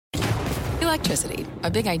Electricity,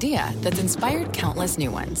 a big idea that's inspired countless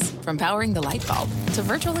new ones. From powering the light bulb to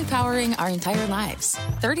virtually powering our entire lives.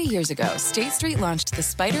 30 years ago, State Street launched the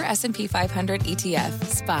SPDR S&P 500 ETF,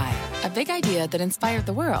 SPY. A big idea that inspired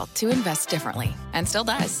the world to invest differently. And still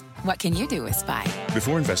does. What can you do with SPY?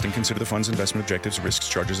 Before investing, consider the fund's investment objectives, risks,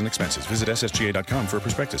 charges, and expenses. Visit ssga.com for a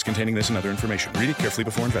prospectus containing this and other information. Read it carefully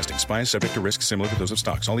before investing. SPY is subject to risks similar to those of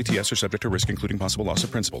stocks. All ETFs are subject to risk, including possible loss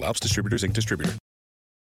of principal. Alps Distributors, Inc. Distributor.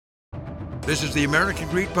 This is the American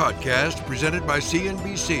Greed Podcast, presented by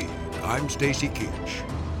CNBC. I'm Stacy Keach.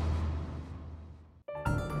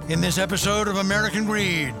 In this episode of American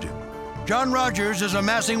Greed, John Rogers is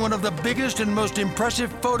amassing one of the biggest and most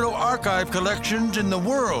impressive photo archive collections in the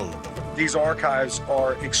world. These archives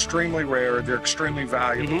are extremely rare, they're extremely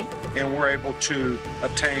valuable, and we're able to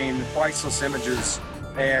obtain priceless images,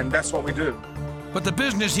 and that's what we do. But the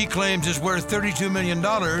business he claims is worth $32 million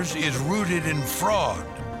is rooted in fraud.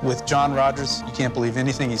 With John Rogers, you can't believe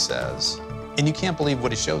anything he says, and you can't believe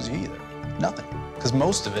what he shows you either. Nothing, because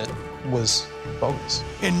most of it was bogus.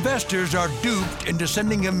 Investors are duped into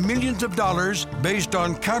sending him millions of dollars based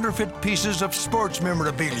on counterfeit pieces of sports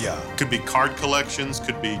memorabilia. Could be card collections,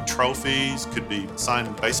 could be trophies, could be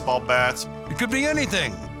signed baseball bats. It could be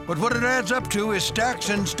anything, but what it adds up to is stacks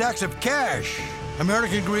and stacks of cash.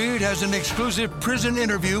 American Greed has an exclusive prison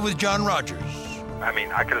interview with John Rogers. I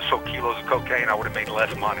mean, I could have sold kilos of cocaine, I would have made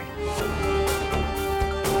less money.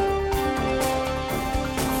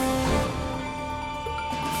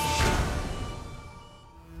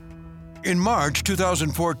 In March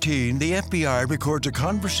 2014, the FBI records a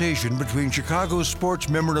conversation between Chicago sports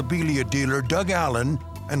memorabilia dealer Doug Allen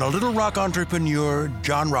and a Little Rock entrepreneur,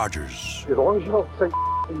 John Rogers. As long as you don't say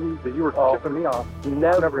to me that you were tipping me off,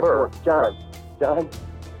 never. John,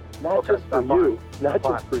 not just for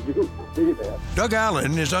you, see that. Doug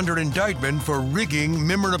Allen is under indictment for rigging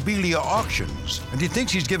memorabilia auctions, and he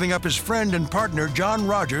thinks he's giving up his friend and partner, John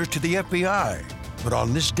Rogers, to the FBI. But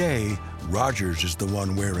on this day, Rogers is the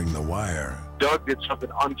one wearing the wire. Doug did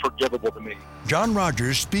something unforgivable to me. John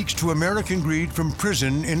Rogers speaks to American Greed from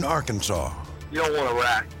prison in Arkansas. You don't want to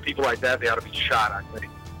rat. People like that, they ought to be shot, I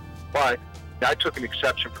think. But I took an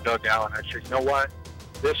exception for Doug Allen. I said, you know what?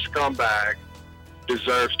 This scumbag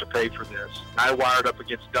deserves to pay for this. I wired up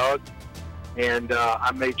against Doug, and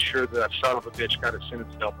I made sure that son of a bitch got a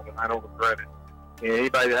sentence doubled, and I don't regret it. And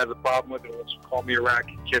anybody that has a problem with it wants to call me a rat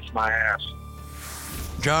can kiss my ass.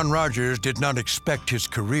 John Rogers did not expect his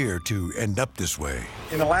career to end up this way.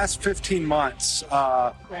 In the last 15 months,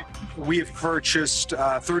 we have purchased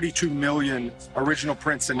 32 million original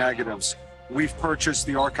prints and negatives. We've purchased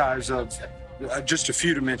the archives of, just a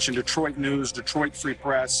few to mention, Detroit News, Detroit Free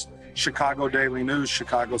Press, Chicago Daily News,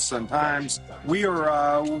 Chicago Sun-Times.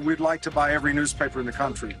 We'd like to buy every newspaper in the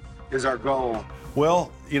country, is our goal. Well,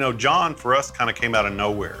 John, for us, kind of came out of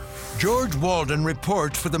nowhere. George Walden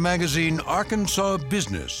reports for the magazine Arkansas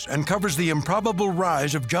Business and covers the improbable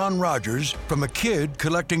rise of John Rogers from a kid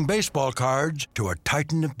collecting baseball cards to a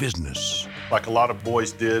titan of business. Like a lot of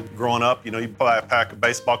boys did growing up, you buy a pack of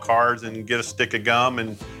baseball cards and get a stick of gum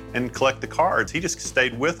and collect the cards. He just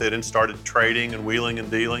stayed with it and started trading and wheeling and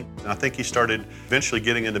dealing. And I think he started eventually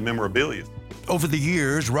getting into memorabilia. Over the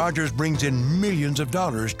years, Rogers brings in millions of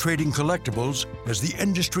dollars trading collectibles as the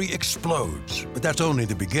industry explodes. But that's only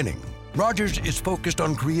the beginning. Rogers is focused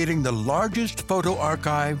on creating the largest photo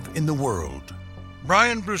archive in the world.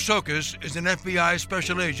 Brian Brusokas is an FBI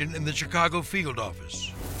special agent in the Chicago field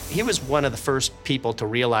office. He was one of the first people to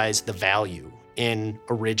realize the value in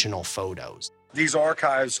original photos. These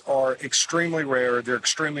archives are extremely rare, they're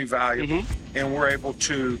extremely valuable, and we're able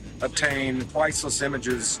to obtain priceless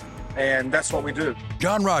images, and that's what we do.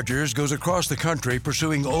 John Rogers goes across the country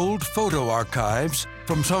pursuing old photo archives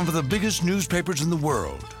from some of the biggest newspapers in the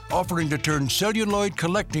world, offering to turn celluloid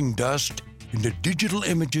collecting dust into digital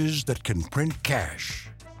images that can print cash.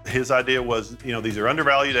 His idea was, these are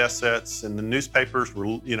undervalued assets, and the newspapers were,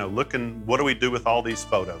 looking, what do we do with all these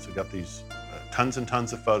photos? We got these tons and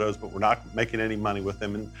tons of photos, but we're not making any money with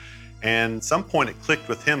them. And at some point it clicked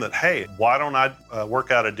with him that, hey, why don't I work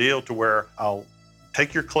out a deal to where I'll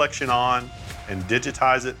take your collection on and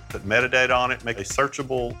digitize it, put metadata on it, make a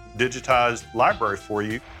searchable, digitized library for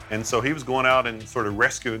you. And so he was going out and sort of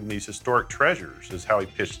rescuing these historic treasures is how he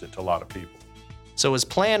pitched it to a lot of people. So his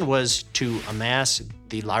plan was to amass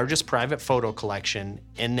the largest private photo collection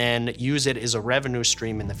and then use it as a revenue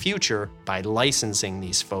stream in the future by licensing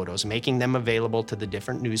these photos, making them available to the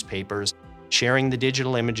different newspapers, sharing the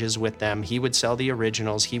digital images with them. He would sell the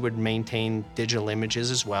originals, he would maintain digital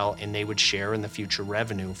images as well, and they would share in the future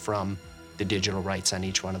revenue from the digital rights on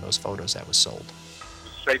each one of those photos that was sold.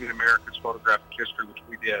 Saving America's photographic history, which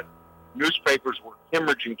we did. Newspapers were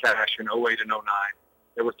hemorrhaging cash in 08 and 09.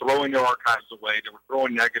 They were throwing their archives away. They were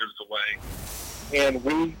throwing negatives away. And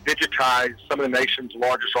we digitized some of the nation's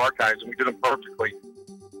largest archives, and we did them perfectly.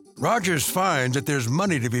 Rogers finds that there's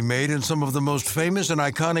money to be made in some of the most famous and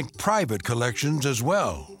iconic private collections as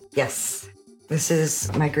well. Yes. This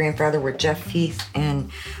is my grandfather with Jeff Heath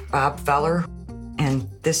and Bob Feller. And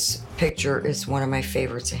this picture is one of my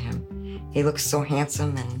favorites of him. He looks so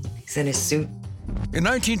handsome, and he's in his suit. In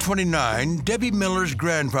 1929, Debbie Miller's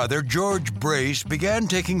grandfather, George Brace, began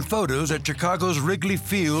taking photos at Chicago's Wrigley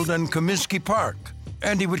Field and Comiskey Park,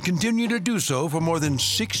 and he would continue to do so for more than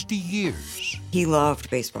 60 years. He loved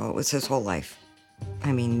baseball. It was his whole life.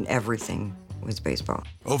 I mean, everything was baseball.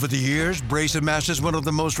 Over the years, Brace amasses one of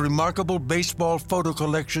the most remarkable baseball photo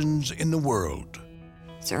collections in the world.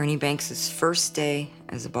 It's Ernie Banks' first day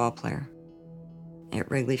as a ball player at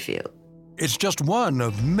Wrigley Field. It's just one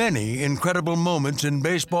of many incredible moments in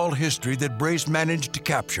baseball history that Brace managed to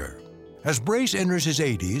capture. As Brace enters his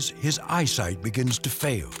 80s, his eyesight begins to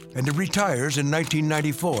fail, and he retires in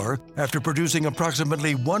 1994 after producing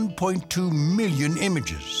approximately 1.2 million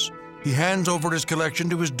images. He hands over his collection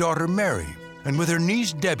to his daughter Mary, and with her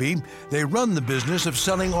niece Debbie, they run the business of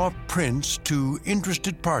selling off prints to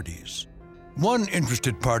interested parties. One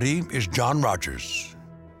interested party is John Rogers.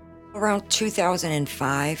 Around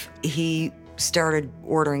 2005, he started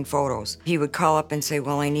ordering photos. He would call up and say,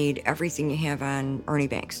 well, I need everything you have on Ernie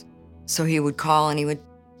Banks. So he would call and he would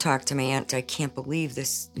talk to my aunt. I can't believe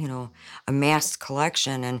this, amassed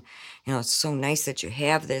collection. And, it's so nice that you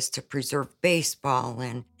have this to preserve baseball.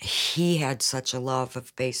 And he had such a love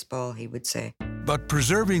of baseball, he would say. But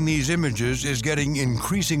preserving these images is getting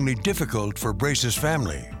increasingly difficult for Brace's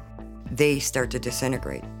family. They start to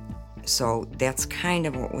disintegrate. So that's kind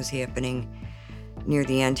of what was happening near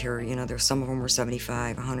the end here. There's some of them were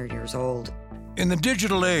 75, 100 years old. In the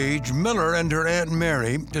digital age, Miller and her Aunt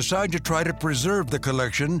Mary decide to try to preserve the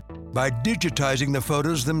collection by digitizing the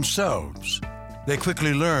photos themselves. They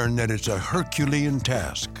quickly learn that it's a Herculean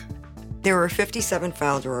task. There were 57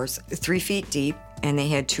 file drawers, 3 feet deep, and they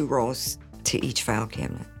had 2 rows to each file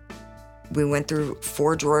cabinet. We went through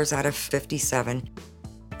 4 drawers out of 57.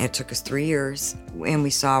 It took us 3 years, and we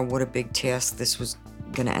saw what a big task this was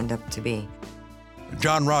going to end up to be.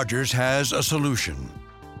 John Rogers has a solution.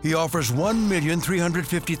 He offers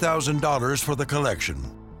 $1,350,000 for the collection.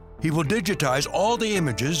 He will digitize all the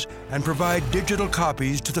images and provide digital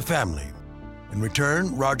copies to the family. In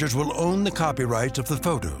return, Rogers will own the copyrights of the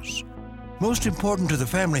photos. Most important to the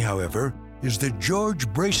family, however, is that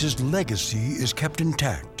George Brace's legacy is kept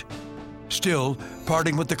intact. Still,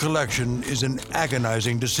 parting with the collection is an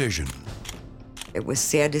agonizing decision. It was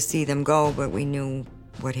sad to see them go, but we knew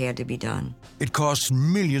what had to be done. It costs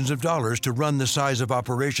millions of dollars to run the size of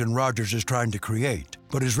operation Rogers is trying to create,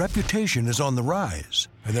 but his reputation is on the rise,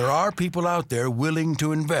 and there are people out there willing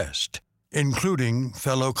to invest, including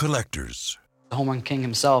fellow collectors. The home run king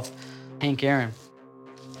himself, Hank Aaron.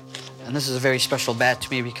 And this is a very special bat to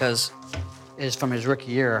me because it is from his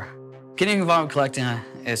rookie year. Getting involved in collecting,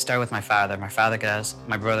 it started with my father. My father got us,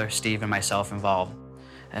 my brother Steve and myself involved.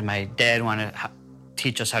 And my dad wanted to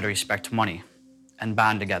teach us how to respect money and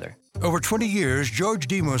bond together. Over 20 years, George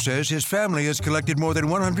Demos says his family has collected more than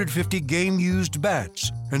 150 game-used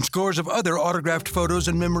bats and scores of other autographed photos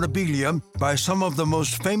and memorabilia by some of the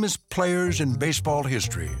most famous players in baseball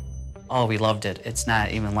history. Oh, we loved it. It's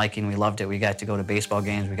not even liking, we loved it. We got to go to baseball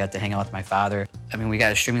games, we got to hang out with my father. I mean, we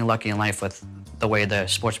got extremely lucky in life with the way the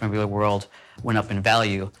sports memorabilia world went up in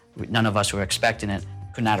value. None of us were expecting it,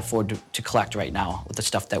 could not afford to collect right now with the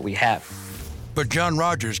stuff that we have. But John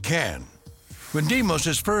Rogers can. When Demos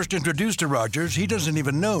is first introduced to Rogers, he doesn't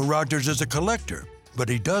even know Rogers is a collector. But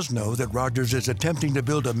he does know that Rogers is attempting to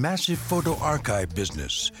build a massive photo archive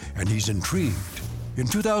business, and he's intrigued. In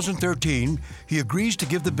 2013, he agrees to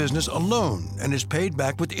give the business a loan and is paid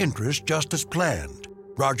back with interest just as planned.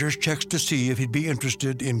 Rogers checks to see if he'd be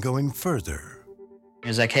interested in going further. He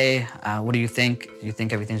was like, hey, what do you think? Do you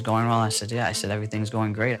think everything's going well? I said, yeah. I said, everything's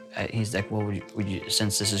going great. He's like, well, would you,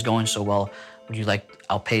 since this is going so well, would you like,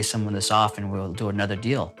 I'll pay some of this off and we'll do another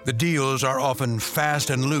deal. The deals are often fast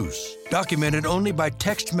and loose, documented only by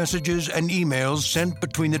text messages and emails sent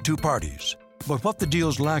between the two parties. But what the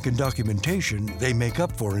deals lack in documentation, they make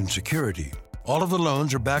up for in security. All of the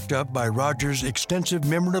loans are backed up by Rogers' extensive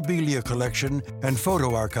memorabilia collection and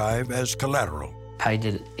photo archive as collateral. I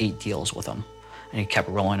did 8 deals with him, and he kept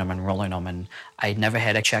rolling them, and I never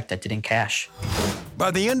had a check that didn't cash.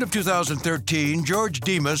 By the end of 2013, George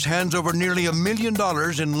Demos hands over nearly $1 million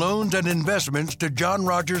in loans and investments to John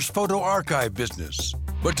Rogers' photo archive business.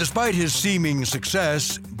 But despite his seeming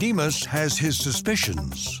success, Demos has his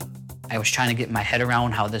suspicions. I was trying to get my head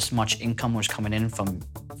around how this much income was coming in from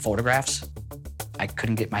photographs. I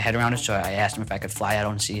couldn't get my head around it, so I asked him if I could fly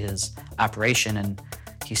out and see his operation, and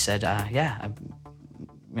he said, yeah,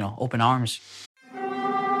 open arms.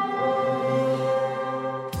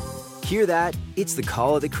 Hear that? It's the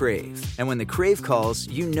call of the Crave. And when the Crave calls,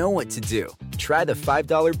 you know what to do. Try the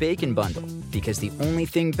 $5 Bacon Bundle, because the only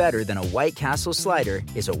thing better than a White Castle slider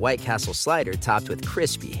is a White Castle slider topped with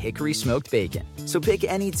crispy hickory smoked bacon. So pick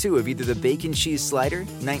any two of either the Bacon Cheese Slider,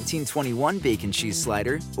 1921 Bacon Cheese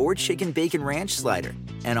Slider, or Chicken Bacon Ranch Slider.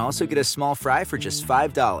 And also get a small fry for just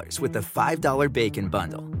 $5 with the $5 Bacon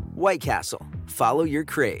Bundle. White Castle. Follow your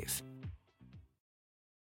Crave.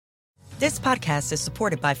 This podcast is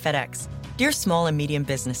supported by FedEx. Dear small and medium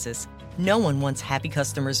businesses, no one wants happy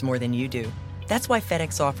customers more than you do. That's why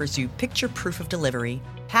FedEx offers you picture proof of delivery,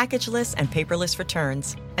 packageless and paperless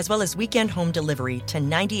returns, as well as weekend home delivery to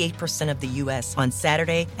 98% of the U.S. on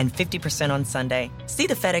Saturday and 50% on Sunday. See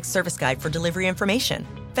the FedEx service guide for delivery information.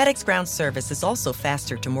 FedEx Ground service is also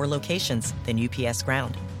faster to more locations than UPS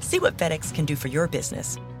Ground. See what FedEx can do for your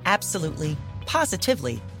business. Absolutely,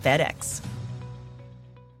 positively FedEx.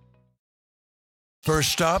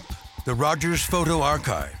 First stop, the Rogers Photo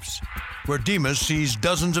Archives, where Demas sees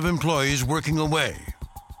dozens of employees working away.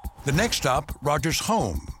 The next stop, Rogers'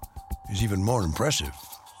 home, is even more impressive.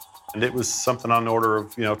 And it was something on the order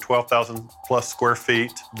of 12,000 plus square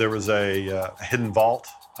feet. There was a hidden vault,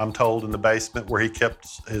 I'm told, in the basement where he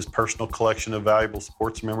kept his personal collection of valuable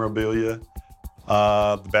sports memorabilia.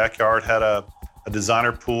 The backyard had a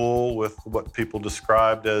designer pool with what people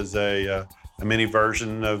described as a mini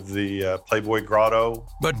version of the Playboy Grotto.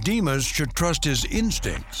 But Demas should trust his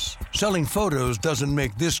instincts. Selling photos doesn't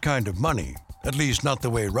make this kind of money, at least not the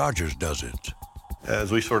way Rogers does it.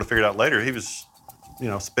 As we sort of figured out later, he was,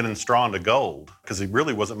 spinning straw into gold because he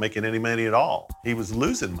really wasn't making any money at all. He was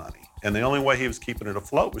losing money. And the only way he was keeping it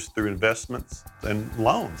afloat was through investments and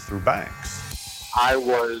loans through banks. I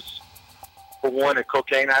was, for one, a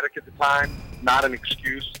cocaine addict at the time. Not an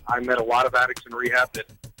excuse. I met a lot of addicts in rehab that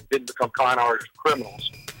didn't become con artists or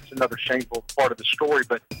criminals. It's another shameful part of the story,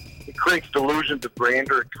 but it creates delusions of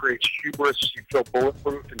grandeur. It creates hubris. You feel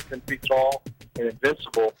bulletproof and 10 feet tall and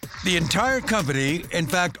invincible. The entire company, in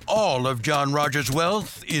fact, all of John Rogers'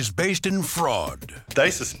 wealth, is based in fraud.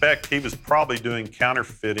 They suspect he was probably doing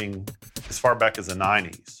counterfeiting as far back as the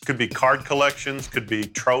 90s. Could be card collections, could be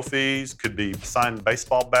trophies, could be signed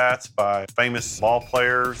baseball bats by famous ball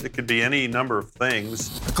players. It could be any number of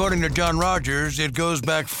things. According to John Rogers, it goes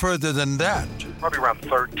back further than that. Probably around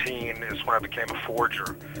 13 is when I became a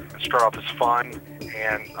forger. It started off as fun,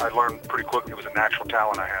 and I learned pretty quickly it was a natural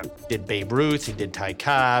talent I had. He did Babe Ruth, he did Ty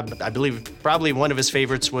Cobb. I believe probably one of his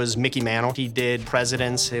favorites was Mickey Mantle. He did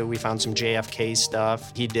presidents. We found some JFK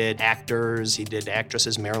stuff. He did actors. He did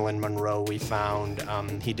actresses. Marilyn Monroe we found.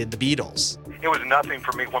 He did the Beatles. It was nothing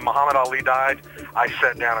for me. When Muhammad Ali died, I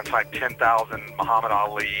sat down and typed 10,000 Muhammad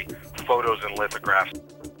Ali photos and lithographs.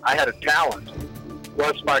 I had a talent.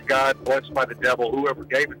 Blessed by God, blessed by the devil, whoever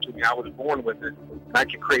gave it to me, I was born with it. And I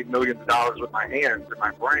could create millions of dollars with my hands and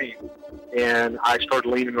my brain. And I started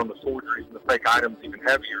leaning on the forgeries and the fake items even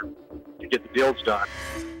heavier to get the deals done.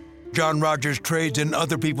 John Rogers trades in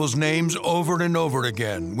other people's names over and over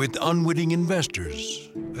again with unwitting investors.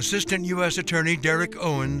 Assistant U.S. Attorney Derek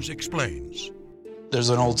Owens explains. There's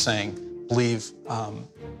an old saying, believe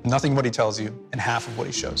nothing what he tells you and half of what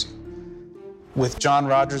he shows you. With John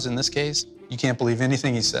Rogers in this case, you can't believe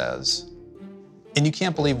anything he says, and you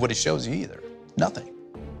can't believe what he shows you either. Nothing.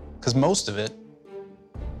 Because most of it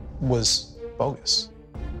was bogus.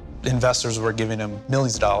 Investors were giving him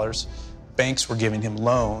millions of dollars. Banks were giving him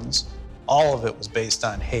loans. All of it was based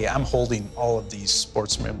on, hey, I'm holding all of these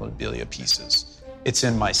sports memorabilia pieces. It's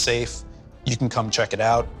in my safe. You can come check it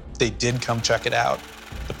out. They did come check it out.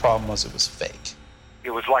 The problem was it was fake.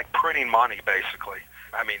 It was like printing money, basically.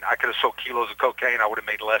 I mean, I could have sold kilos of cocaine. I would have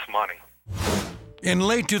made less money. In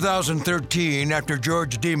late 2013, after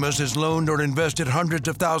George Demas has loaned or invested hundreds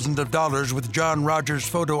of thousands of dollars with John Rogers'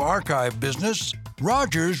 photo archive business,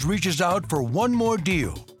 Rogers reaches out for one more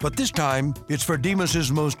deal, but this time it's for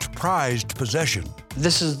Demas's most prized possession.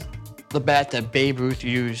 This is the bat that Babe Ruth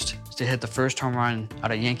used to hit the first home run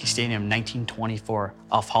out of Yankee Stadium in 1924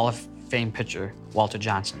 off Hall of Fame pitcher Walter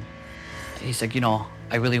Johnson. He's like,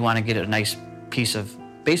 I really want to get a nice piece of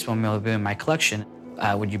baseball memorabilia in my collection.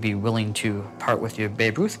 Would you be willing to part with your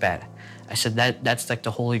Babe Ruth bat? I said, that's like the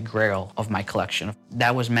holy grail of my collection.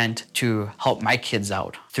 That was meant to help my kids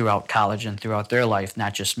out throughout college and throughout their life,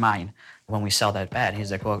 not just mine, when we sell that bat.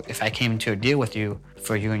 He's like, well, if I came to a deal with you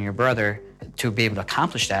for you and your brother to be able to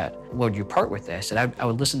accomplish that, would you part with this? I said, I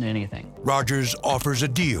would listen to anything. Rogers offers a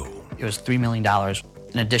deal. it was $3 million.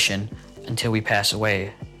 In addition, until we pass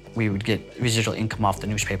away, we would get residual income off the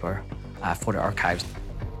newspaper for the archives.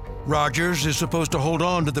 Rogers is supposed to hold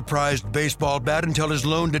on to the prized baseball bat until his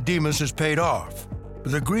loan to Demas is paid off.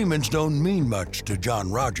 But agreements don't mean much to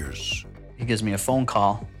John Rogers. He gives me a phone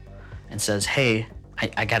call and says, hey,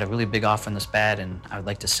 I got a really big offer on this bat and I would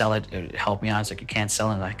like to sell it. It would help me out. It's like, you can't sell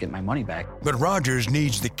it and I get my money back. But Rogers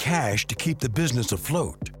needs the cash to keep the business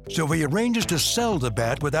afloat. So he arranges to sell the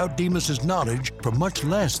bat without Demas's knowledge for much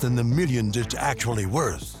less than the millions it's actually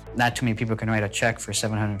worth. Not too many people can write a check for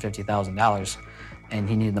 $750,000, and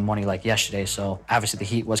he needed the money like yesterday, so obviously the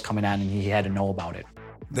heat was coming on and he had to know about it.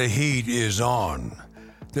 The heat is on.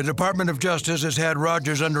 The Department of Justice has had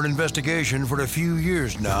Rogers under investigation for a few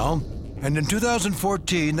years now, and in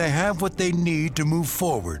 2014 they have what they need to move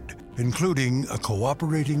forward, including a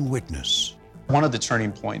cooperating witness. One of the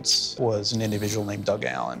turning points was an individual named Doug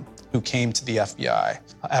Allen, who came to the FBI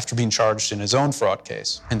after being charged in his own fraud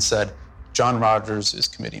case and said, John Rogers is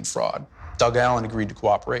committing fraud. Doug Allen agreed to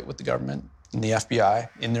cooperate with the government and the FBI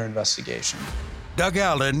in their investigation. Doug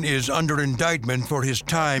Allen is under indictment for his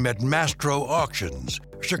time at Mastro Auctions,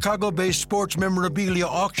 a Chicago-based sports memorabilia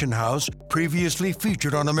auction house previously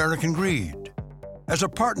featured on American Greed. As a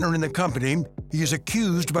partner in the company, he is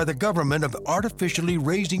accused by the government of artificially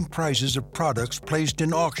raising prices of products placed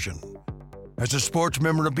in auction. As a sports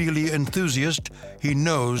memorabilia enthusiast, he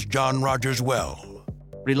knows John Rogers well.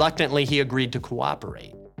 Reluctantly, he agreed to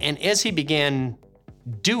cooperate. And as he began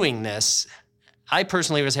doing this, I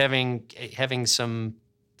personally was having some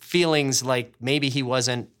feelings like maybe he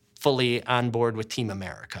wasn't fully on board with Team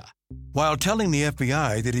America. While telling the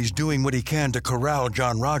FBI that he's doing what he can to corral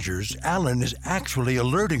John Rogers, Allen is actually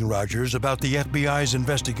alerting Rogers about the FBI's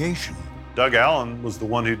investigation. Doug Allen was the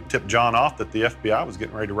one who tipped John off that the FBI was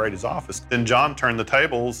getting ready to raid his office. Then John turned the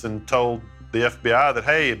tables and told the FBI that,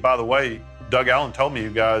 hey, by the way, Doug Allen told me you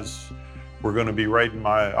guys were going to be raiding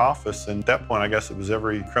my office. And at that point, I guess it was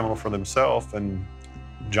every criminal for themselves, and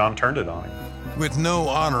John turned it on him. With no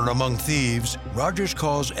honor among thieves, Rogers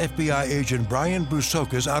calls FBI agent Brian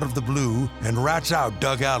Boussoukas out of the blue and rats out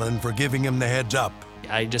Doug Allen for giving him the heads up.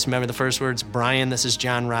 I just remember the first words, Brian, this is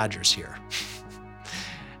John Rogers here.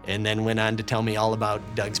 And then went on to tell me all about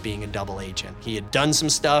Doug's being a double agent. He had done some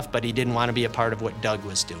stuff, but he didn't want to be a part of what Doug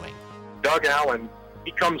was doing. Doug Allen,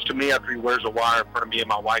 he comes to me after he wears a wire in front of me and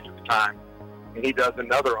my wife at the time, and he does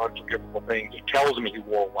another unforgivable thing. He tells me he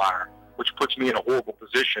wore a wire, which puts me in a horrible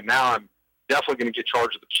position. Now I'm definitely going to get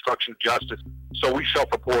charged with obstruction of justice. So we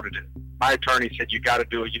self-reported it. My attorney said, you got to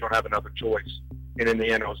do it. You don't have another choice. And in the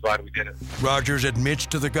end, I was glad we did it. Rogers admits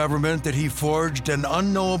to the government that he forged an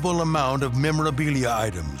unknowable amount of memorabilia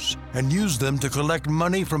items and used them to collect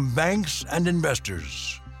money from banks and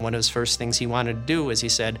investors. One of his first things he wanted to do is he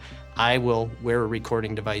said, I will wear a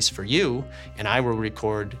recording device for you, and I will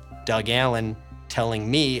record Doug Allen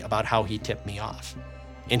telling me about how he tipped me off.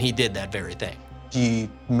 And he did that very thing. He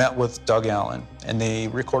met with Doug Allen, and they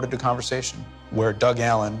recorded a conversation where Doug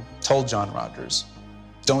Allen told John Rogers,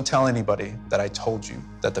 don't tell anybody that I told you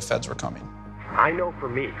that the feds were coming. I know for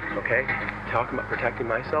me, okay, talking about protecting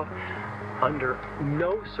myself, under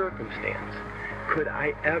no circumstance could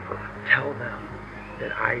I ever tell them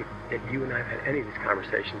that you and I have had any of these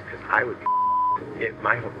conversations, because I would be,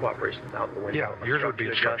 my whole cooperation is out the window. Yeah, yours would be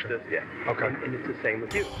justice. Yeah. Okay. And it's the same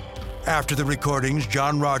with you. After the recordings,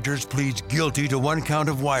 John Rogers pleads guilty to 1 count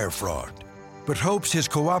of wire fraud, but hopes his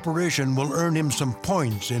cooperation will earn him some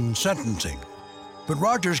points in sentencing. But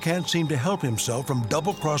Rogers can't seem to help himself from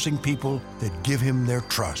double-crossing people that give him their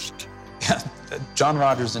trust. John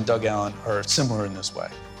Rogers and Doug Allen are similar in this way.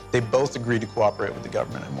 They both agreed to cooperate with the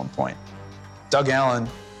government at one point. Doug Allen,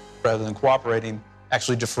 rather than cooperating,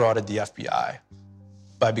 actually defrauded the FBI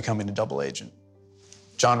by becoming a double agent.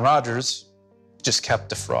 John Rogers just kept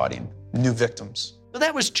defrauding new victims. So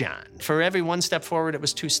that was John. For every 1 step forward, it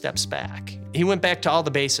was 2 steps back. He went back to all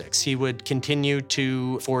the basics. He would continue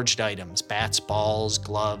to forged items, bats, balls,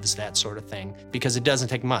 gloves, that sort of thing, because it doesn't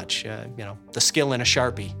take much. The skill in a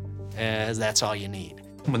Sharpie, that's all you need.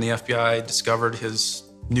 When the FBI discovered his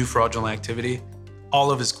new fraudulent activity,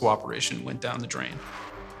 all of his cooperation went down the drain.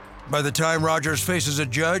 By the time Rogers faces a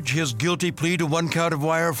judge, his guilty plea to 1 count of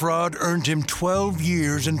wire fraud earned him 12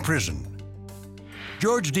 years in prison.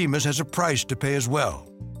 George Demas has a price to pay as well.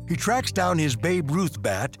 He tracks down his Babe Ruth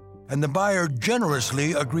bat, and the buyer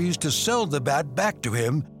generously agrees to sell the bat back to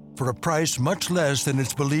him for a price much less than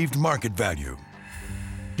its believed market value.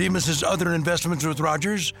 Demas's other investments with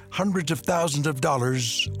Rogers, hundreds of thousands of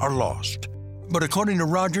dollars, are lost. But according to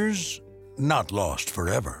Rogers, not lost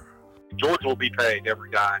forever. George will be paid every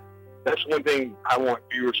dime. That's one thing I want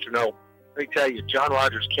viewers to know. me tell you, John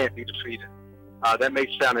Rogers can't be defeated. That may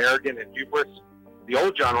sound arrogant and hubris. The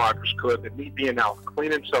old John Rogers could, but me being now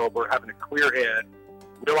clean and sober, having a clear head,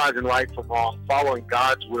 realizing right from wrong, following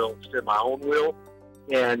God's will instead of my own will.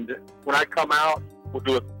 And when I come out, we'll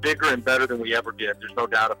do it bigger and better than we ever did. There's no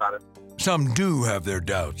doubt about it. Some do have their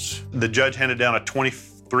doubts. The judge handed down a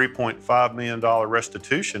 $23.5 million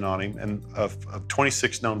restitution on him and of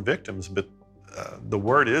 26 known victims, but the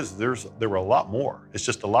word is there were a lot more. It's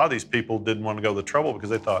just a lot of these people didn't want to go to the trouble because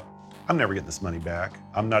they thought, I'm never getting this money back.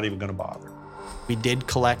 I'm not even going to bother. We did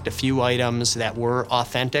collect a few items that were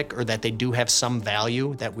authentic or that they do have some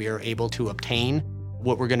value that we are able to obtain.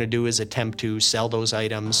 What we're going to do is attempt to sell those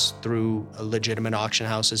items through legitimate auction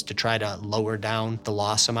houses to try to lower down the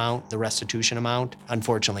loss amount, the restitution amount.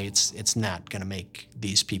 Unfortunately, it's not going to make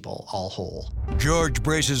these people all whole. George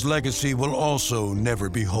Brace's legacy will also never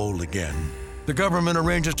be whole again. The government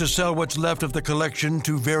arranges to sell what's left of the collection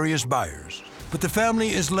to various buyers, but the family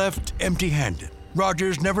is left empty-handed.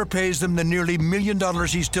 Rogers never pays them the nearly $1 million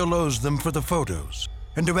he still owes them for the photos.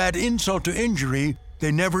 And to add insult to injury,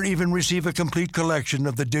 they never even receive a complete collection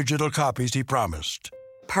of the digital copies he promised.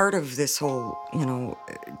 Part of this whole,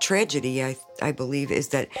 tragedy, I believe, is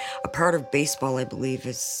that a part of baseball, I believe,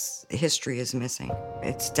 is history is missing.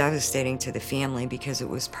 It's devastating to the family because it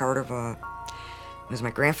was part of it was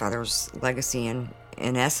my grandfather's legacy and,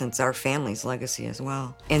 in essence, our family's legacy as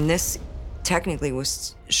well. And this technically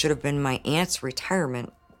should have been my aunt's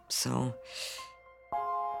retirement, so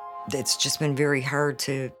it's just been very hard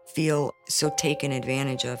to feel so taken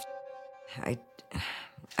advantage of.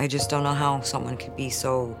 I just don't know how someone could be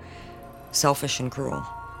so selfish and cruel.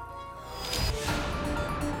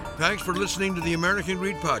 Thanks for listening to the American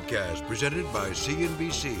Greed Podcast, presented by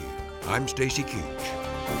CNBC. I'm Stacy Keach.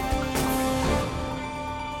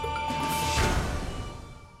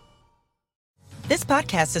 This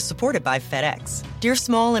podcast is supported by FedEx. Dear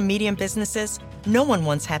small and medium businesses, no one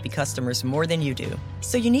wants happy customers more than you do.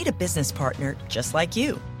 So you need a business partner just like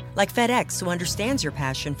you. Like FedEx, who understands your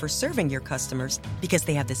passion for serving your customers because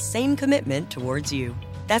they have the same commitment towards you.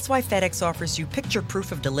 That's why FedEx offers you picture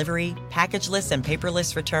proof of delivery, packageless and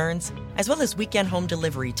paperless returns, as well as weekend home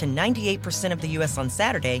delivery to 98% of the U.S. on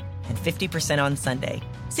Saturday and 50% on Sunday.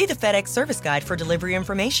 See the FedEx service guide for delivery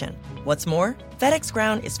information. What's more, FedEx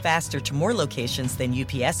Ground is faster to more locations than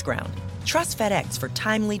UPS Ground. Trust FedEx for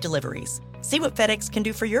timely deliveries. See what FedEx can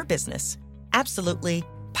do for your business. Absolutely,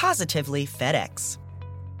 positively FedEx.